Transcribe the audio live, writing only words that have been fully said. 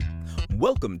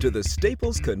Welcome to the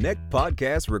Staples Connect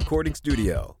podcast recording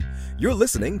studio. You're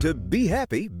listening to Be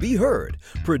Happy, Be Heard,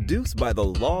 produced by the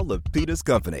Law Lapidus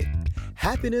Company.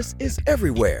 Happiness is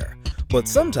everywhere, but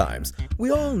sometimes we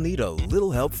all need a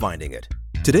little help finding it.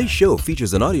 Today's show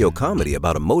features an audio comedy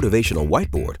about a motivational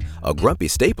whiteboard, a grumpy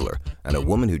stapler, and a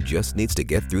woman who just needs to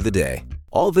get through the day.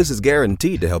 All this is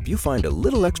guaranteed to help you find a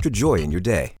little extra joy in your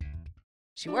day.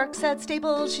 She works at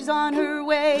Staples, she's on her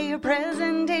way, her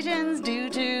presentation's due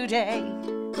today.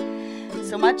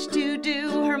 So much to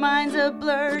do, her mind's a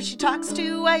blur, she talks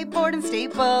to whiteboard and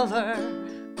stapler.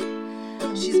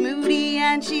 She's moody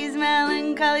and she's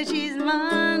melancholy, she's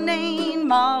mundane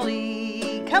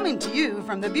Molly. Coming to you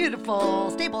from the beautiful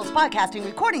Staples Podcasting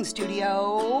Recording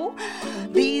Studio.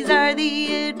 These are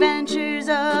the adventures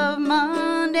of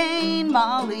mundane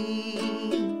Molly.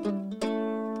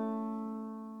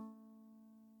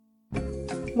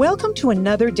 Welcome to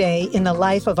another day in the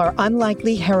life of our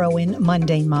unlikely heroine,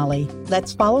 Mundane Molly.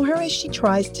 Let's follow her as she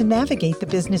tries to navigate the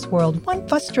business world one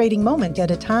frustrating moment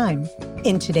at a time.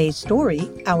 In today's story,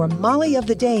 our Molly of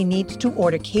the day needs to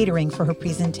order catering for her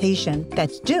presentation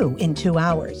that's due in 2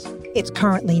 hours. It's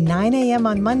currently 9 a.m.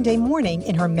 on Monday morning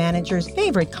in her manager's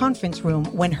favorite conference room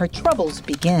when her troubles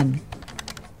begin.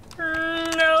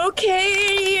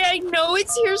 Okay, I know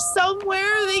it's here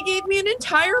somewhere. They gave me an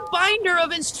entire binder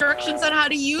of instructions on how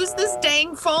to use this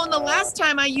dang phone the last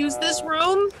time I used this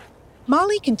room.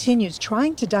 Molly continues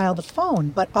trying to dial the phone,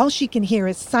 but all she can hear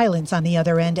is silence on the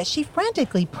other end as she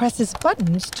frantically presses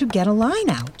buttons to get a line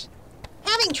out.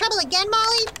 Having trouble again,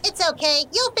 Molly? It's okay.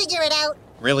 You'll figure it out.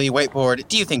 Really, Whiteboard?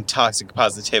 Do you think toxic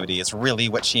positivity is really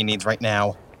what she needs right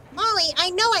now? Molly,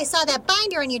 I know I saw that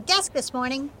binder on your desk this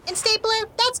morning. And Stapler,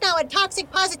 that's not what toxic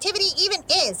positivity even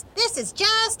is. This is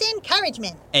just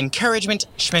encouragement. Encouragement,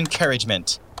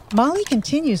 schmencouragement. Molly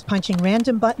continues punching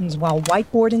random buttons while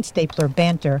Whiteboard and Stapler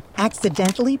banter,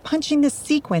 accidentally punching the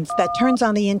sequence that turns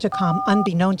on the intercom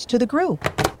unbeknownst to the group.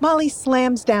 Molly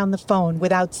slams down the phone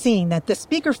without seeing that the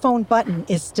speakerphone button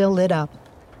is still lit up.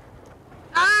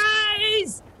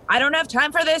 Guys! I don't have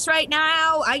time for this right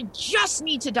now. I just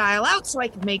need to dial out so I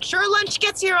can make sure lunch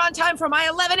gets here on time for my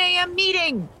 11 a.m.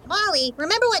 meeting. Molly,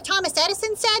 remember what Thomas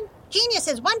Edison said? Genius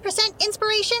is 1%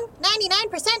 inspiration,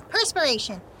 99%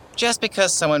 perspiration. Just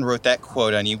because someone wrote that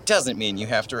quote on you doesn't mean you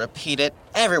have to repeat it.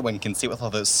 Everyone can see with all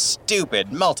those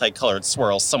stupid, multicolored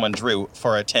swirls someone drew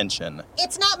for attention.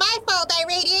 It's not my fault I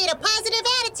radiate a positive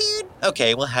attitude.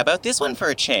 Okay, well, how about this one for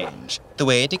a change? The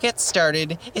way to get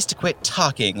started is to quit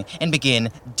talking and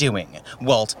begin doing.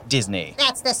 Walt Disney.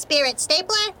 That's the spirit,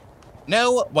 Stapler.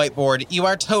 No, Whiteboard, you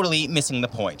are totally missing the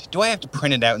point. Do I have to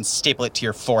print it out and staple it to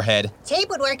your forehead? Tape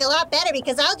would work a lot better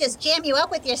because I'll just jam you up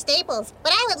with your staples.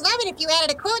 But I would love it if you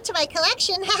added a quote to my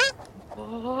collection.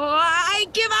 I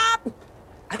give up.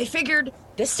 I figured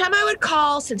this time I would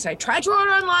call since I tried to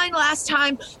order online last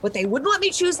time, but they wouldn't let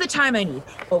me choose the time I need.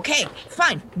 Okay,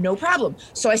 fine, no problem.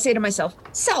 So I say to myself,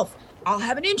 I'll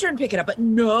have an intern pick it up. But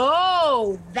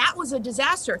no, that was a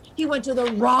disaster. He went to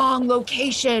the wrong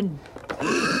location.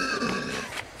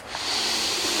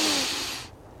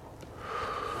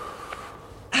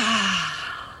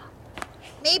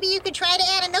 Maybe you could try to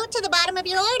add a note to the bottom of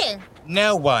your order.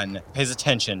 No one pays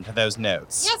attention to those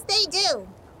notes. Yes, they do.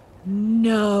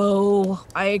 No,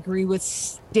 I agree with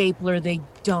Stapler, they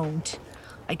don't.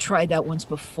 I tried that once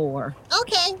before.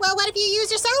 Okay, well, what if you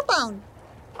use your cell phone?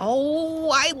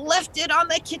 Oh, I left it on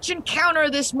the kitchen counter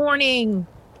this morning.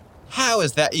 How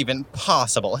is that even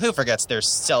possible? Who forgets their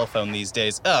cell phone these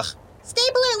days? Ugh.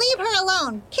 Stapler, leave her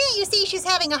alone. Can't you see she's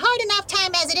having a hard enough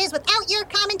time as it is without your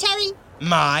commentary?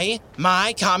 My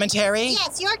commentary?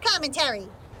 Yes, your commentary.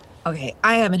 Okay,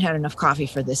 I haven't had enough coffee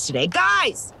for this today.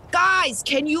 Guys,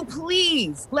 can you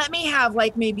please let me have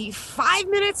maybe 5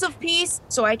 minutes of peace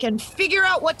so I can figure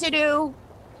out what to do?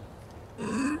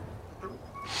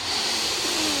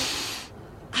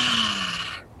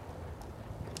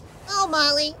 Oh,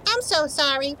 Molly, I'm so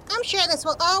sorry. I'm sure this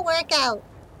will all work out.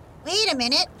 Wait a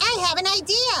minute, I have an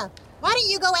idea. Why don't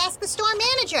you go ask the store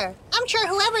manager? I'm sure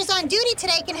whoever's on duty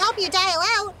today can help you dial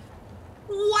out.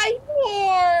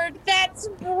 Whiteboard, that's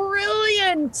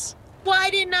brilliant. Why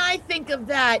didn't I think of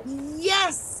that?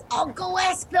 Yes, I'll go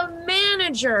ask the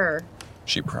manager.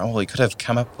 She probably could have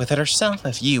come up with it herself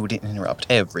if you didn't interrupt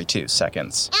every 2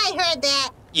 seconds. I heard that.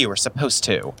 You were supposed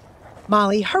to.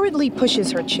 Molly hurriedly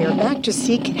pushes her chair back to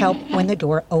seek help when the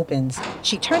door opens.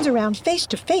 She turns around face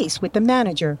to face with the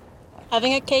manager.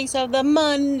 Having a case of the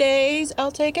Mondays,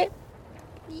 I'll take it.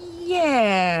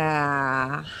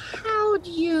 Yeah. How'd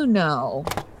you know?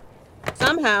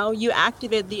 Somehow you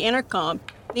activated the intercom.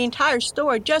 The entire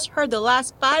store just heard the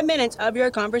last 5 minutes of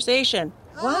your conversation.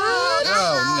 Oh,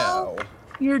 Oh, no.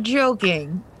 You're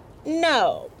joking.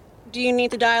 No. Do you need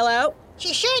to dial out?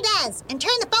 She sure does. And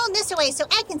turn the phone this way so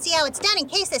I can see how it's done in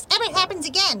case this ever happens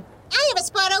again. I have a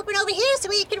spot open over here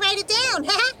so you can write it down.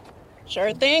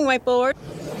 Sure thing, whiteboard.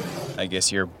 I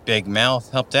guess your big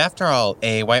mouth helped after all,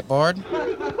 whiteboard?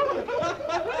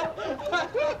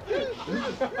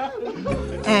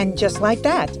 And just like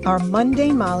that, our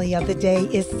Monday Molly of the day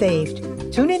is saved.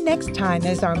 Tune in next time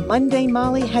as our Monday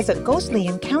Molly has a ghostly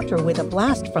encounter with a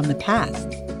blast from the past.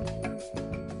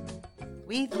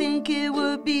 We think it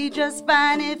would be just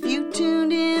fine if you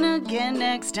tuned in again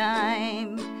next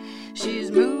time. She's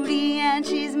moody and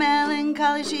she's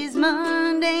melancholy, she's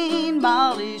mundane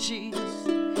Molly, she's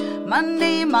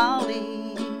Monday Molly.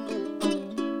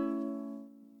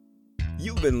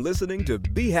 You've been listening to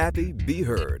Be Happy, Be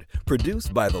Heard,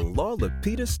 produced by the La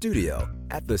Lapita Studio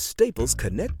at the Staples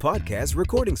Connect Podcast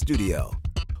Recording Studio.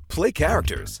 Play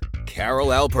characters: Carol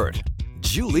Alpert,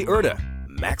 Julie Erda,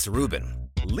 Max Rubin,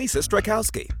 Lisa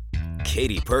Strakowski,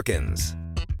 Katie Perkins.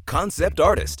 Concept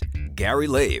artist: Gary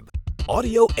Labe.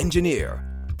 Audio engineer: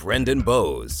 Brendan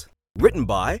Bowes. Written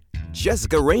by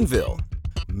Jessica Rainville.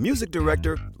 Music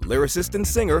director, lyricist and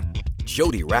singer,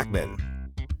 Jody Rackman.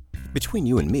 Between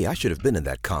you and me, I should have been in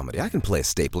that comedy. I can play a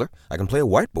stapler. I can play a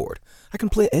whiteboard. I can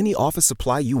play any office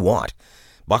supply you want.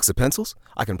 Box of pencils?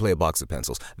 I can play a box of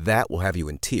pencils. That will have you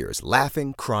in tears.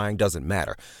 Laughing, crying, doesn't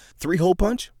matter. 3-hole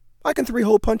punch? I can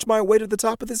 3-hole punch my way to the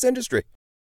top of this industry.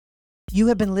 You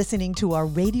have been listening to our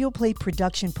Radio Play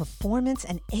production performance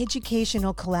and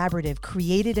educational collaborative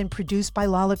created and produced by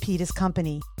La Lapita's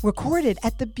Company. Recorded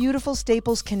at the beautiful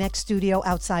Staples Connect studio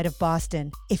outside of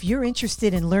Boston. If you're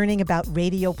interested in learning about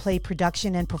Radio Play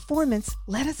production and performance,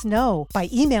 let us know by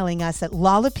emailing us at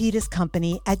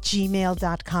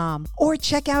lalapitascompany@gmail.com or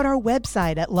check out our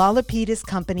website at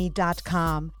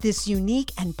lalapitascompany.com. This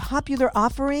unique and popular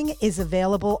offering is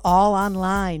available all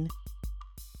online.